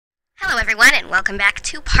everyone, and welcome back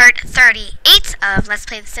to part 38 of Let's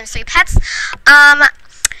Play The Sims 3 Pets.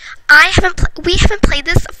 We haven't played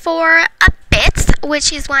this for a bit,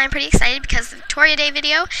 which is why I'm pretty excited because of the Victoria Day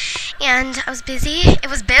video, and I was busy.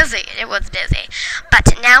 It was busy.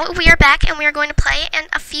 But now we are back, and we are going to play, and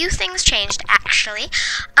a few things changed, actually.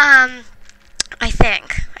 I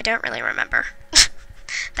think. I don't really remember.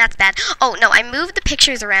 That's bad. Oh, no, I moved the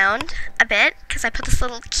pictures around a bit because I put this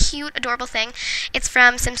little cute, adorable thing. It's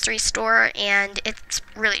from Sims 3 store, and it's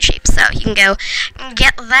really cheap, so you can go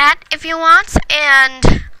get that if you want.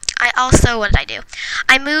 And I also, what did I do?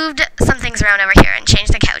 I moved some things around over here and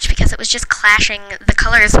changed the couch because it was just clashing. The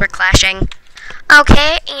colors were clashing.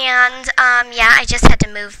 Okay, and, yeah, I just had to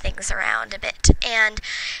move things around a bit, and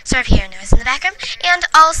sort of hear a noise in the background, and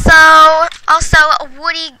also,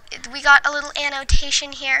 Woody, we got a little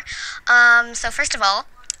annotation here. So first of all,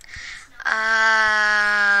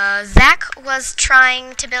 Zack was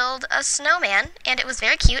trying to build a snowman, and it was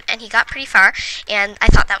very cute, and he got pretty far, and I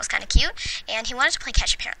thought that was kind of cute, and he wanted to play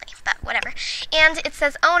catch, apparently, but whatever. And it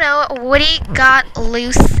says, oh no, Woody got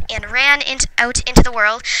loose and ran out into the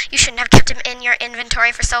world. You shouldn't have kept him in your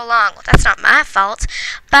inventory for so long. Well, that's not my fault,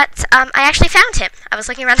 but I actually found him. I was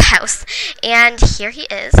looking around the house, and here he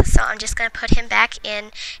is, so I'm just going to put him back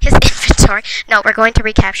in his inventory. No, we're going to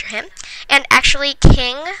recapture him, and actually,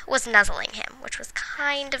 King was nuzzling him, which was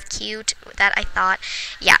kind of cute, that I thought.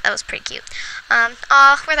 Yeah, that was pretty cute.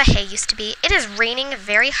 Where the hay used to be. It is raining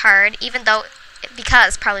very hard, even though,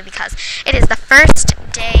 probably because it is the first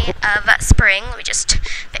day of spring. Let me just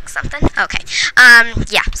fix something. Okay.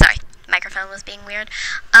 Yeah, sorry. Microphone was being weird.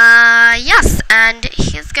 Yes, and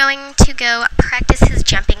he's going to go practice his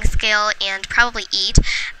jumping skill and probably eat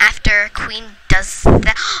after Queen does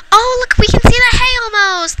that. Oh, look, we can see the hay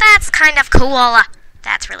almost. That's kind of cool.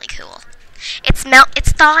 That's really cool. It's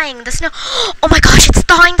thawing the snow. Oh my gosh, it's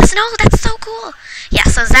thawing the snow. That's so cool. Yeah,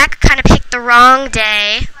 so Zack kind of picked the wrong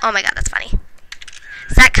day. Oh my god, that's funny.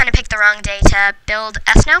 Zack kind of picked the wrong day to build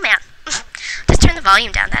a snowman. Just turn the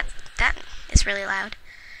volume down. That is really loud.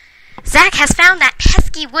 Zack has found that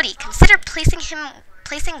pesky Woody. Consider placing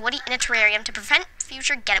Woody in a terrarium to prevent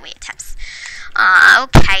future getaway attempts.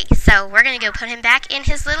 Okay, so we're going to go put him back in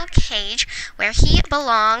his little cage where he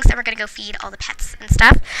belongs, and we're going to go feed all the pets and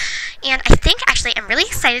stuff. And I think, actually, I'm really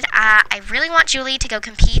excited. I really want Julie to go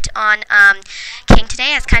compete on King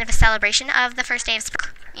today as kind of a celebration of the first day of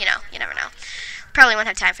spring. You know, you never know. Probably won't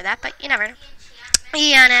have time for that, but you never know.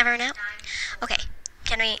 You never know. Okay,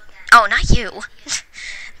 can we... Oh, not you.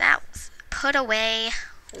 That was... Put away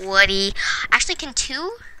Woody. Actually, can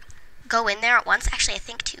two go in there at once? Actually, I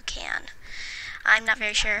think two can. I'm not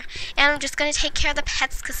very sure. And I'm just going to take care of the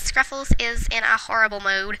pets because Scruffles is in a horrible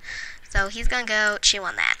mood. So he's going to go chew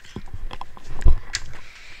on that.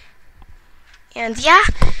 And yeah.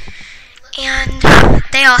 And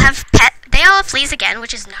they all have fleas again,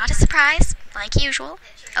 which is not a surprise, like usual.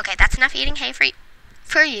 Okay, that's enough eating hay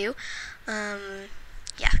for you.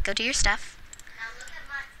 Yeah, go do your stuff.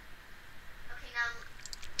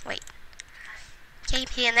 Wait. Okay,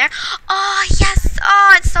 pee in there. Oh, yes.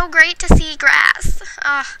 Oh, it's so great to see grass.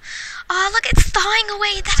 Oh, look, it's thawing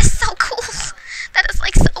away. That is so cool. That is,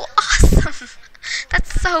 like, so awesome.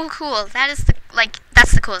 That's so cool. That's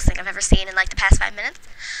the coolest thing I've ever seen in, like, the past 5 minutes.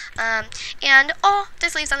 And, oh,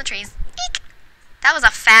 there's leaves on the trees. Eek. That was a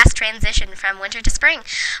fast transition from winter to spring.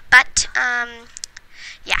 But,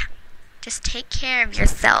 yeah. Just take care of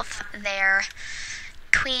yourself there.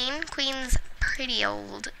 Queen's pretty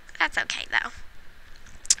old. That's okay, though.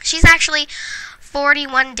 She's actually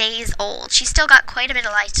 41 days old. She's still got quite a bit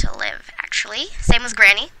of life to live, actually. Same as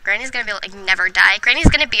Granny. Granny's going to be, like, never die. Granny's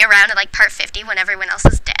going to be around at, like, part 50 when everyone else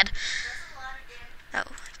is dead. Oh,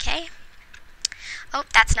 okay. Oh,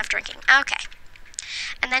 that's enough drinking. Okay.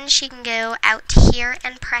 And then she can go out here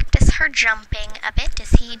and practice her jumping a bit.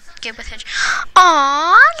 Is he good with her?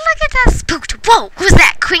 Aww, look at that spooked. Whoa, who's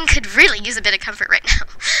that? Queen could really use a bit of comfort right now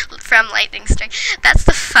from lightning strike. That's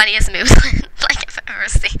the funniest moves like I've ever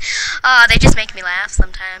seen. Oh, they just make me laugh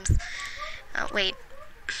sometimes. Oh, wait.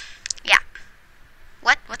 Yeah.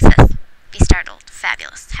 What's this? Be startled.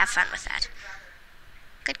 Fabulous. Have fun with that.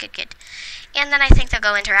 Good. And then I think they'll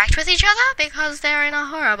go interact with each other because they're in a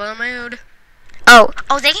horrible mood. Oh,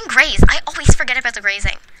 they can graze. I always forget about the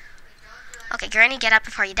grazing. Okay, Granny, get up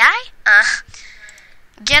before you die.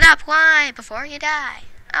 Get up, why? Before you die.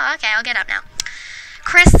 Oh, okay, I'll get up now.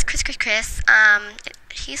 Chris,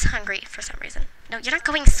 he's hungry for some reason. No, you're not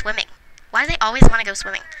going swimming. Why do they always want to go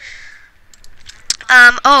swimming?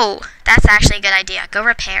 Oh, that's actually a good idea. Go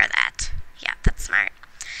repair that. Yeah, that's smart.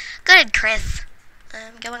 Good, Chris.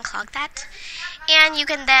 Go and clog that. And you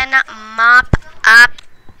can then mop up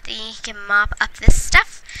See, he can mop up this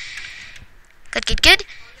stuff. Good, good, good.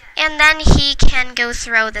 And then he can go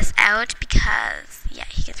throw this out because, yeah,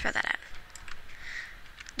 he can throw that out.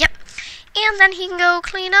 Yep. And then he can go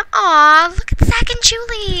clean up. Aw, look at Zack and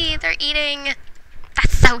Julie. They're eating.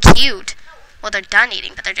 That's so cute. Well, they're done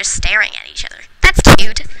eating, but they're just staring at each other. That's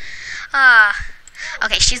cute.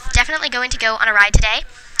 Okay, she's definitely going to go on a ride today.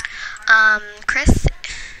 Chris,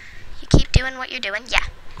 you keep doing what you're doing. Yeah.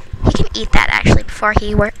 He can eat that, actually, before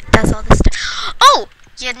he does all this stuff. Oh,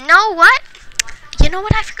 you know what? You know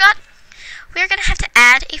what I forgot? We're going to have to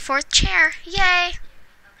add a 4th chair. Yay.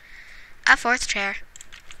 A 4th chair.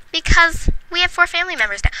 Because we have 4 family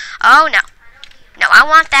members now. Oh, no. No, I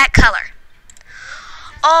want that color.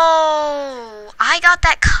 Oh, I got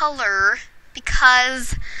that color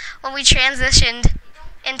because when we transitioned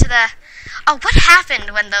into the... Oh, what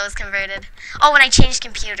happened when those converted? Oh, when I changed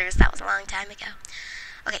computers. That was a long time ago.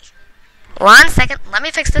 Okay. 1 second. Let me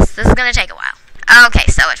fix this. This is going to take a while. Okay,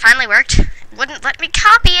 so it finally worked. Wouldn't let me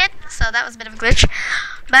copy it, so that was a bit of a glitch.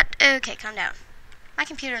 But, okay, calm down. My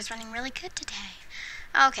computer is running really good today.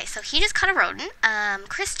 Okay, so he just caught a rodent.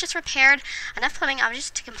 Chris just repaired enough plumbing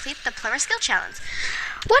objects to complete the plumber skill challenge.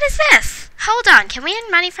 What is this? Hold on, can we earn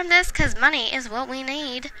money from this? Because money is what we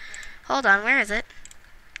need. Hold on, where is it?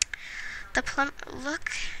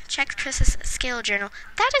 Look, check Chris's skill journal.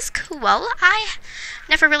 That is cool. I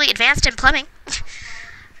never really advanced in plumbing.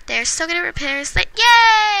 They're so good at repairs.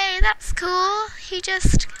 Yay! That's cool. He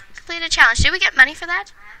just completed a challenge. Did we get money for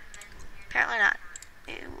that? Apparently not.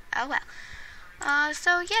 Oh well.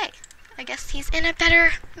 So yay. I guess he's in a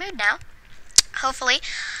better mood now. Hopefully.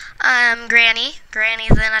 Granny's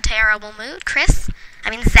in a terrible mood.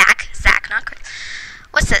 Zack, not Chris.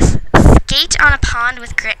 What's this? Skate on a pond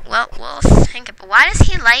with Well, we'll think about why does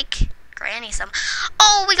he like Granny so much?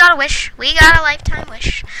 Oh, we got a wish. We got a lifetime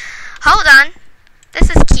wish. Hold on. This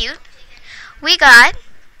is cute. We got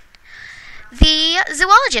the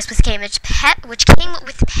zoologist, which came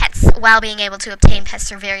with pets. While being able to obtain pets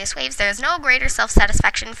through various ways, there is no greater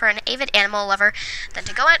self-satisfaction for an avid animal lover than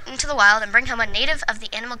to go out into the wild and bring home a native of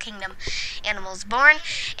the animal kingdom. Animals born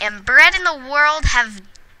and bred in the world have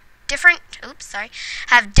different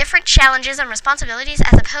challenges and responsibilities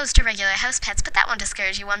as opposed to regular house pets, but that won't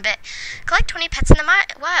discourage you one bit. Collect 20 pets in the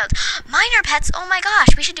wild. Minor pets? Oh my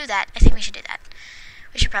gosh, we should do that. I think we should do that.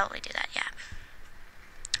 We should probably do that, yeah.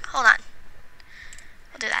 Hold on.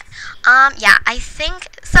 We'll do that. Yeah, I think,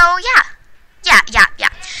 so, yeah. Yeah.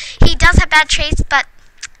 He does have bad traits, but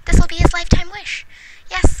this will be his lifetime wish.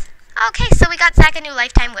 Yes. Okay, so we got Zack a new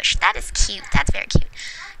lifetime wish. That is cute. That's very cute.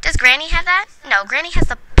 Does Granny have that? No, Granny has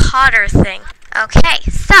the Potter thing. Okay,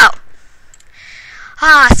 so.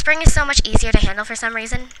 Spring is so much easier to handle for some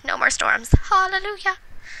reason. No more storms. Hallelujah.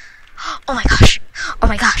 Oh my gosh. Oh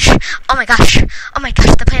my gosh. Oh my gosh. Oh my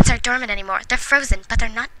gosh, the plants aren't dormant anymore. They're frozen, but they're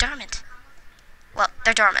not dormant. Well,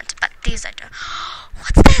 they're dormant, but these are dormant.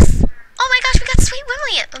 What's this? Oh my gosh, we got sweet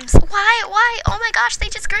williams. Why? Oh my gosh, they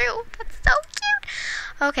just grew. That's so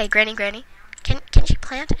cute. Okay, Granny. Can she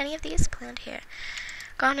plant any of these? Plant here.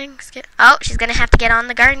 Gardening skill. Oh, she's gonna have to get on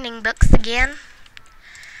the gardening books again.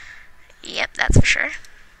 Yep, that's for sure.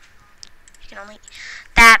 You can only.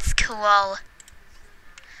 That's cool.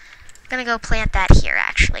 I'm gonna go plant that here,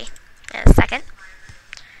 actually, in a second.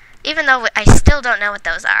 Even though I still don't know what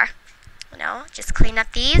those are. No, just clean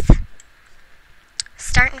up these.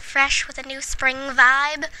 Starting fresh with a new spring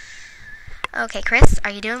vibe. Okay, Chris,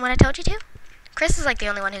 are you doing what I told you to? Chris is like the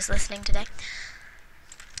only one who's listening today.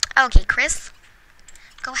 Okay, Chris.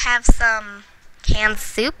 Go have some canned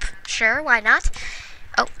soup. Sure, why not?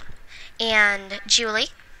 Oh, and Julie.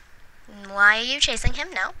 Why are you chasing him?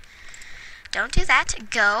 No. Don't do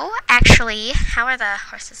that. Go. Actually, how are the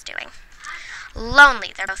horses doing?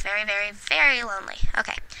 Lonely. They're both very, very, very lonely.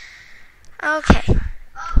 Okay. Okay.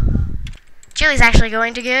 Julie's actually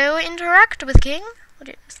going to go interact with King.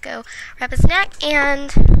 We'll just go wrap his neck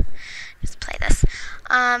and just play this.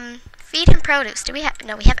 Feed him produce. Do we have...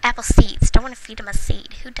 No, we have apple seeds. Don't want to feed him a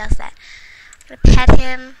seed. Who does that? I'm going to pet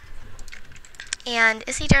him. And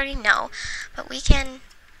is he dirty? No. But we can...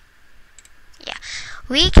 Yeah.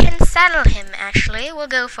 We can saddle him, actually. We'll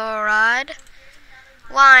go for a ride.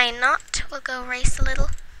 Why not? We'll go race a little.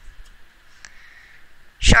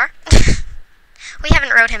 Sure. We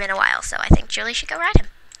haven't rode him in a while, so I think Julie should go ride him.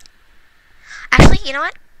 Actually, you know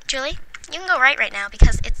what, Julie? You can go right now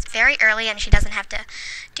because it's very early and she doesn't have to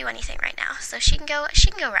do anything right now. So she can go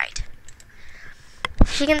right.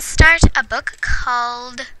 She can start a book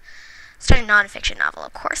called... Start a non-fiction novel,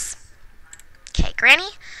 of course. Okay, Granny.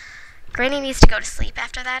 Granny needs to go to sleep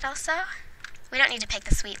after that also. We don't need to pick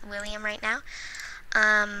the sweet William right now.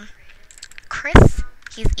 Chris,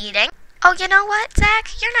 He's eating. Oh, you know what,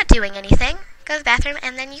 Zack? You're not doing anything. Go to the bathroom,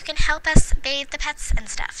 and then you can help us bathe the pets and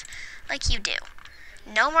stuff, like you do.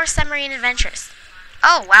 No more submarine adventures.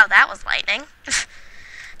 Oh, wow, that was lightning.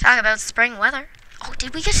 Talk about spring weather. Oh,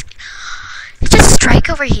 did it just strike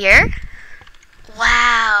over here?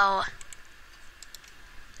 Wow.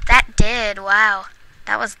 That did, wow.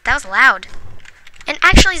 That was loud. And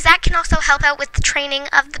actually, Zack can also help out with the training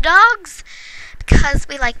of the dogs, because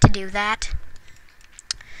we like to do that.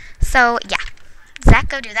 So, yeah. Zack,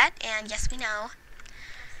 go do that, and yes, we know.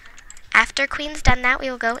 After Queen's done that, we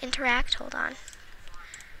will go interact. Hold on.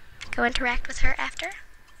 Go interact with her after.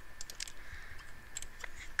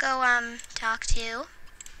 Go, talk to...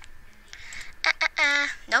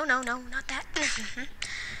 No, not that.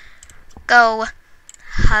 Go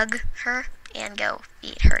hug her and go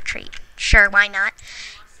eat her treat. Sure, why not?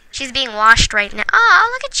 She's being washed right now. Oh,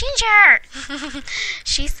 look at Ginger!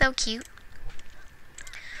 She's so cute.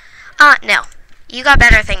 No. You got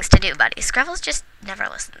better things to do, buddy. Scruffles just never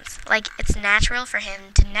listens. Like, it's natural for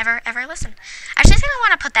him to never, ever listen. Actually, I think I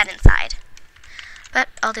want to put that inside. But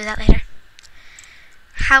I'll do that later.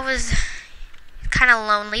 How was... kind of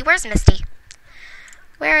lonely. Where's Misty?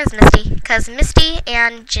 Where is Misty? Because Misty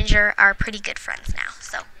and Ginger are pretty good friends now.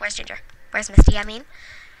 So, where's Ginger? Where's Misty, I mean?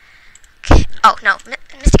 Okay. Oh, no.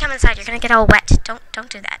 Misty, come inside. You're going to get all wet. Don't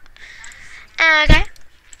do that. Okay.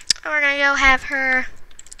 We're going to go have her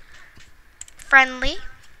friendly.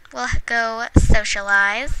 We'll go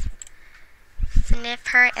socialize. Sniff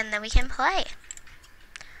her, and then we can play.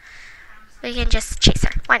 We can just chase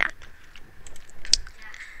her. Why not?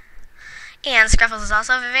 And Scruffles is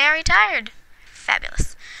also very tired.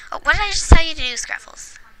 Fabulous. Oh, what did I just tell you to do,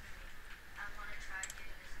 Scruffles?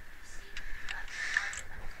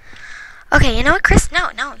 Okay, you know what, Chris? No,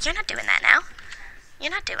 you're not doing that now.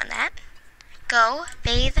 You're not doing that. Go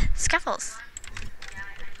bathe Scruffles.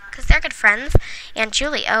 Because they're good friends. And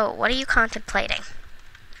Julie, oh, what are you contemplating?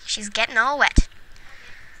 She's getting all wet.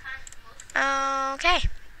 Okay.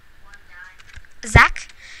 Zack,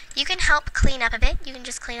 you can help clean up a bit. You can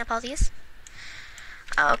just clean up all these.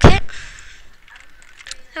 Okay.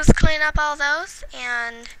 Just clean up all those,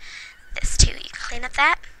 and this too. You can clean up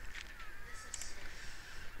that,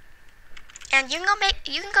 and you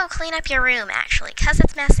can go clean up your room actually, 'cause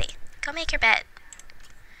it's messy. Go make your bed.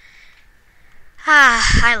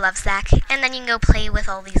 Ah, I love Zack. And then you can go play with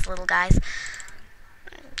all these little guys.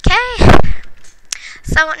 Okay.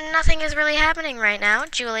 So nothing is really happening right now,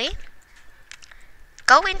 Julie.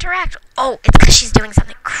 Go interact. Oh, it's 'cause she's doing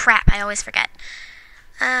something. Crap, I always forget.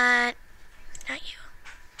 Not you.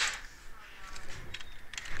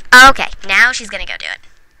 Okay, now she's gonna go do it.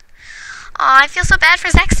 Aw, I feel so bad for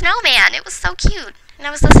Zack's snowman. It was so cute. And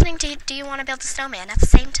I was listening to Do You Want to Build a Snowman at the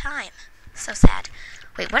same time. So sad.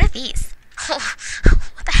 Wait, what are these?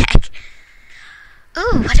 What the heck?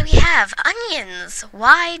 Ooh, what do we have? Onions.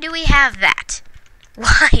 Why do we have that?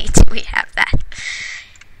 Why do we have that?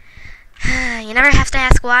 You never have to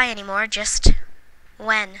ask why anymore, just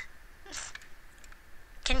when.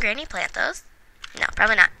 Can Granny plant those? No,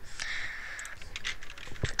 probably not.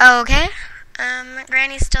 Okay.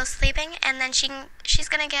 Granny's still sleeping, and then she's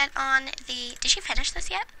gonna get on the... Did she finish this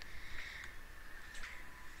yet?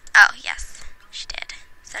 Oh, yes, she did.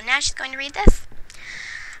 So now she's going to read this.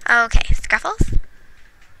 Okay, Scruffles.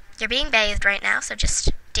 You're being bathed right now, so just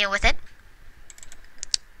deal with it.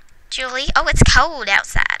 Julie. Oh, it's cold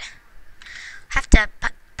outside. Have to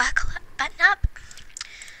button up.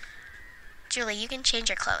 Julie, you can change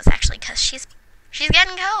your clothes, actually, because she's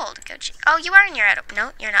getting cold. Oh, you are in your outer...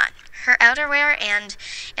 No, you're not. Her outerwear and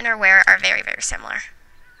innerwear are very, very similar.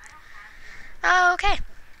 Okay.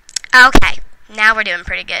 Okay. Now we're doing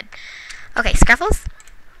pretty good. Okay, Scruffles.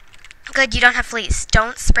 Good, you don't have fleas.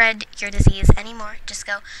 Don't spread your disease anymore. Just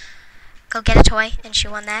go get a toy and chew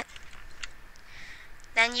on that.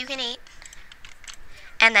 Then you can eat.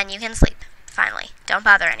 And then you can sleep. Finally. Don't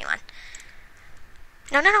bother anyone.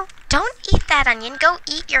 No. Don't eat that onion. Go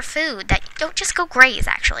eat your food. Don't just go graze,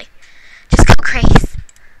 actually. Just go graze.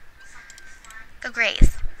 Go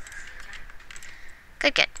graze.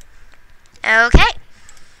 Good. Okay.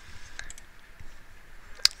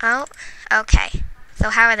 Oh, okay. So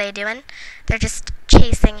how are they doing? They're just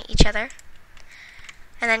chasing each other.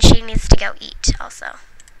 And then she needs to go eat also.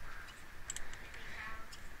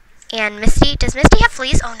 And Misty, does Misty have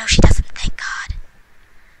fleas? Oh, no, she doesn't. Thank God.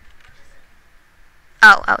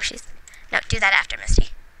 Oh, no, do that after, Misty.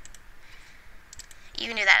 You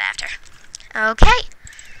can do that after. Okay.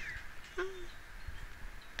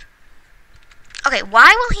 Okay,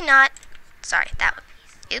 why will he not... Sorry, that one.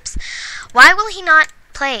 Oops. Why will he not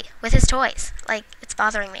play with his toys? Like, it's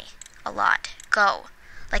bothering me a lot. Go.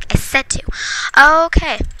 like I said to.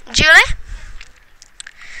 Okay, Julie?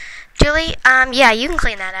 Julie, yeah, you can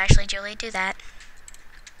clean that, actually, Julie. Do that.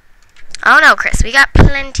 Oh, no, Chris, we got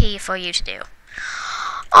plenty for you to do.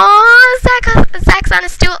 Oh, Zack's on a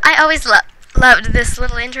stool. I always loved this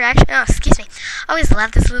little interaction. Oh, excuse me. Always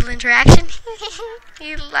loved this little interaction.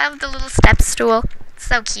 You love the little step stool.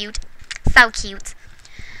 So cute. So cute.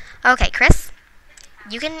 Okay, Chris,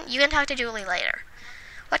 you can talk to Julie later.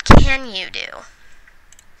 What can you do?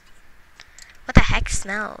 What the heck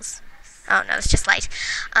smells? Oh, no, it's just light.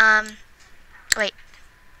 Wait.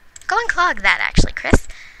 Go and clog that, actually, Chris.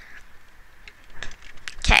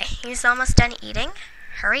 Okay, he's almost done eating.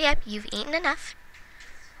 Hurry up, you've eaten enough.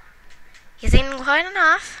 He's eaten quite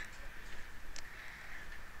enough.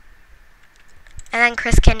 And then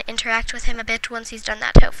Chris can interact with him a bit once he's done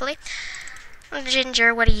that, hopefully.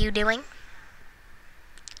 Ginger, what are you doing?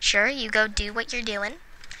 Sure, you go do what you're doing.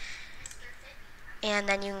 And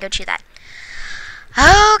then you can go chew that.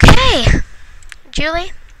 Okay.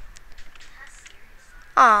 Julie?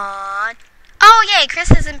 Aww. Oh, yay, Chris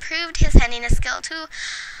has improved his handiness skill to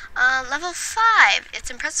level 5.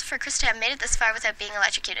 It's impressive for Chris to have made it this far without being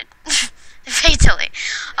electrocuted. Fatally.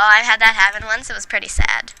 Oh, I've had that happen once. It was pretty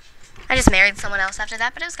sad. I just married someone else after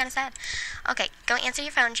that, but it was kind of sad. Okay, go answer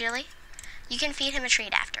your phone, Julie. You can feed him a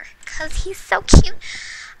treat after, because he's so cute.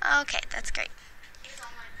 Okay, that's great.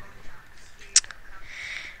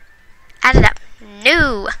 Add it up.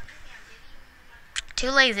 No. Too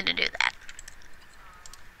lazy to do that.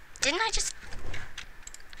 Didn't I just...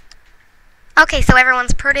 Okay, so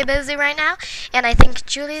everyone's pretty busy right now, and I think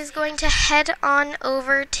Julie's going to head on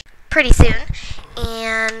over to pretty soon.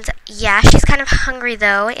 And yeah, she's kind of hungry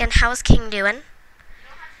though. And how's King doing?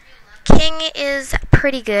 King is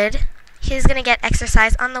pretty good. He's gonna get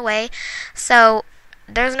exercise on the way, so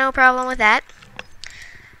there's no problem with that.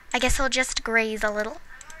 I guess he'll just graze a little.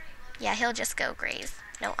 Yeah, he'll just go graze.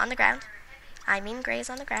 No, on the ground. I mean graze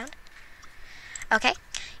on the ground. Okay.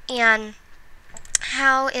 And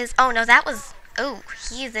how is... Oh, no, that was... Oh,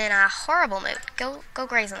 he's in a horrible mood. Go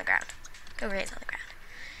graze on the ground. Go graze on the ground.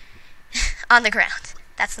 On the ground.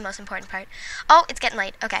 That's the most important part. Oh, it's getting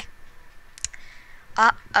late. Okay.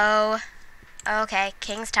 Uh-oh. Okay,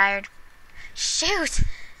 King's tired. Shoot!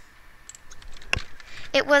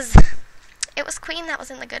 It was Queen that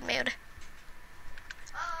was in the good mood.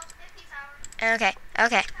 Okay.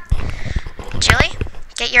 Julie,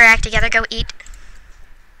 get your act together. Go eat.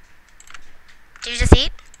 Did you just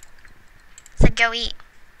eat? I said go eat.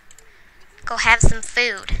 Go have some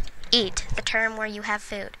food. Eat, the term where you have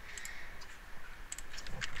food.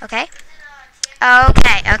 Okay?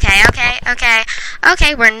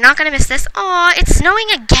 Okay, we're not gonna miss this. Aw, it's snowing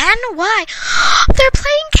again? Why? They're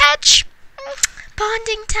playing catch.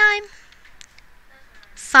 Bonding time.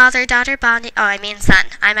 Father-daughter bonding. Oh, I mean son.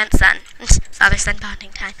 I meant son. Father-son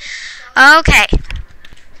bonding time. Okay.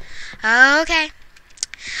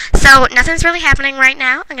 So, nothing's really happening right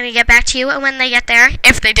now. I'm gonna get back to you when they get there,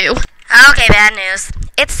 if they do. Okay, bad news.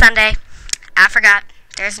 It's Sunday. I forgot.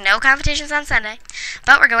 There's no competitions on Sunday.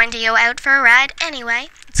 But we're going to go out for a ride anyway.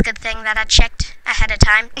 It's a good thing that I checked ahead of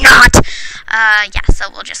time. Yeah, so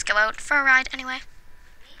we'll just go out for a ride anyway.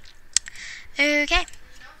 Okay.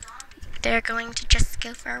 They're going to just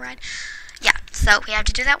go for a ride. Yeah, so we have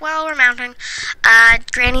to do that while we're mounting.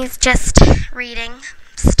 Granny's just reading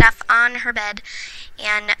stuff on her bed.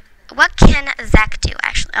 And what can Zack do,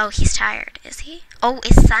 actually? Oh, he's tired, is he? Oh,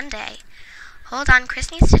 it's Sunday. Hold on,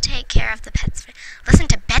 Chris needs to take care of the pets. Listen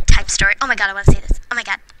to bedtime story. Oh my god, I want to see this. Oh my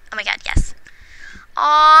god, yes.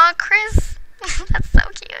 Aw, Chris. That's so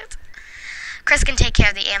cute. Chris can take care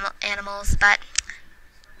of the animals, but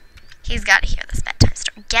he's got to hear this bedtime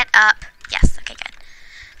story. Get up. Yes, okay, good.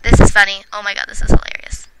 This is funny. Oh my god, this is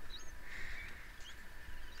hilarious.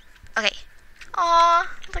 Okay. Aw,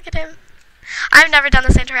 look at him. I've never done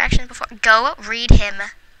this interaction before. Go read him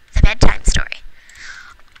the bedtime story.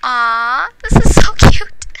 Aw, this is so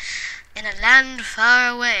cute. In a land far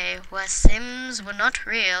away where Sims were not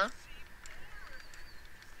real,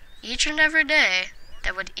 each and every day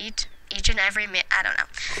they would eat each and every meal. I don't know.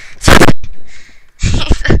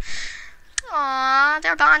 Aw,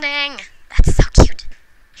 they're bonding. That's so cute.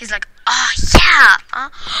 He's like, oh yeah. Oh,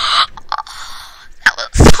 that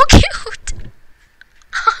was so cute.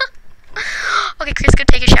 Okay, Chris, go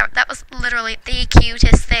take a shower. That was literally the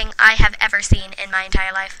cutest thing I have ever seen in my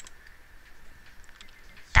entire life.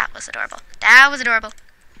 That was adorable.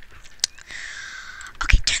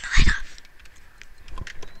 Okay, turn the light off.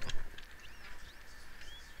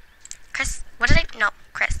 Chris, what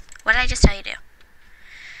did I just tell you to do?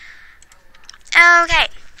 Okay.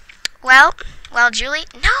 Well, while Julie...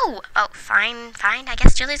 No! Oh, fine. I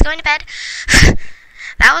guess Julie's going to bed.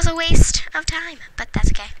 That was a waste of time, but that's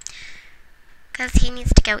okay. Because he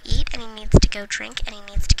needs to go eat, and he needs to go drink, and he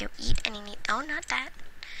needs to go eat, and he needs... Oh, not that.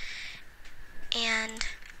 And...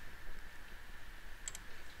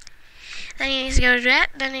 then he needs to go to that,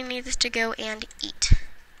 then he needs to go and eat.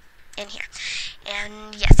 In here.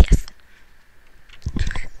 And yes.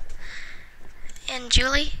 And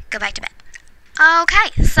Julie, go back to bed.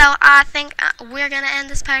 Okay, so I think we're going to end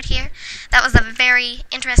this part here. That was a very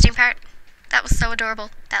interesting part. That was so adorable,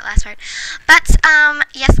 that last part. But,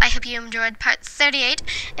 yes, I hope you enjoyed part 38.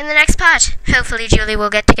 In the next part, hopefully Julie will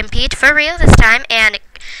get to compete for real this time. And,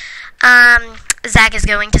 Zack is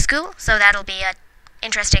going to school, so that'll be an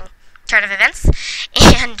interesting turn of events.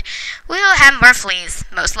 And we will have more fleas,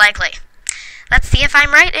 most likely. Let's see if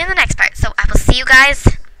I'm right in the next part. So I will see you guys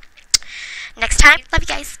next time. Love you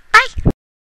guys. Bye.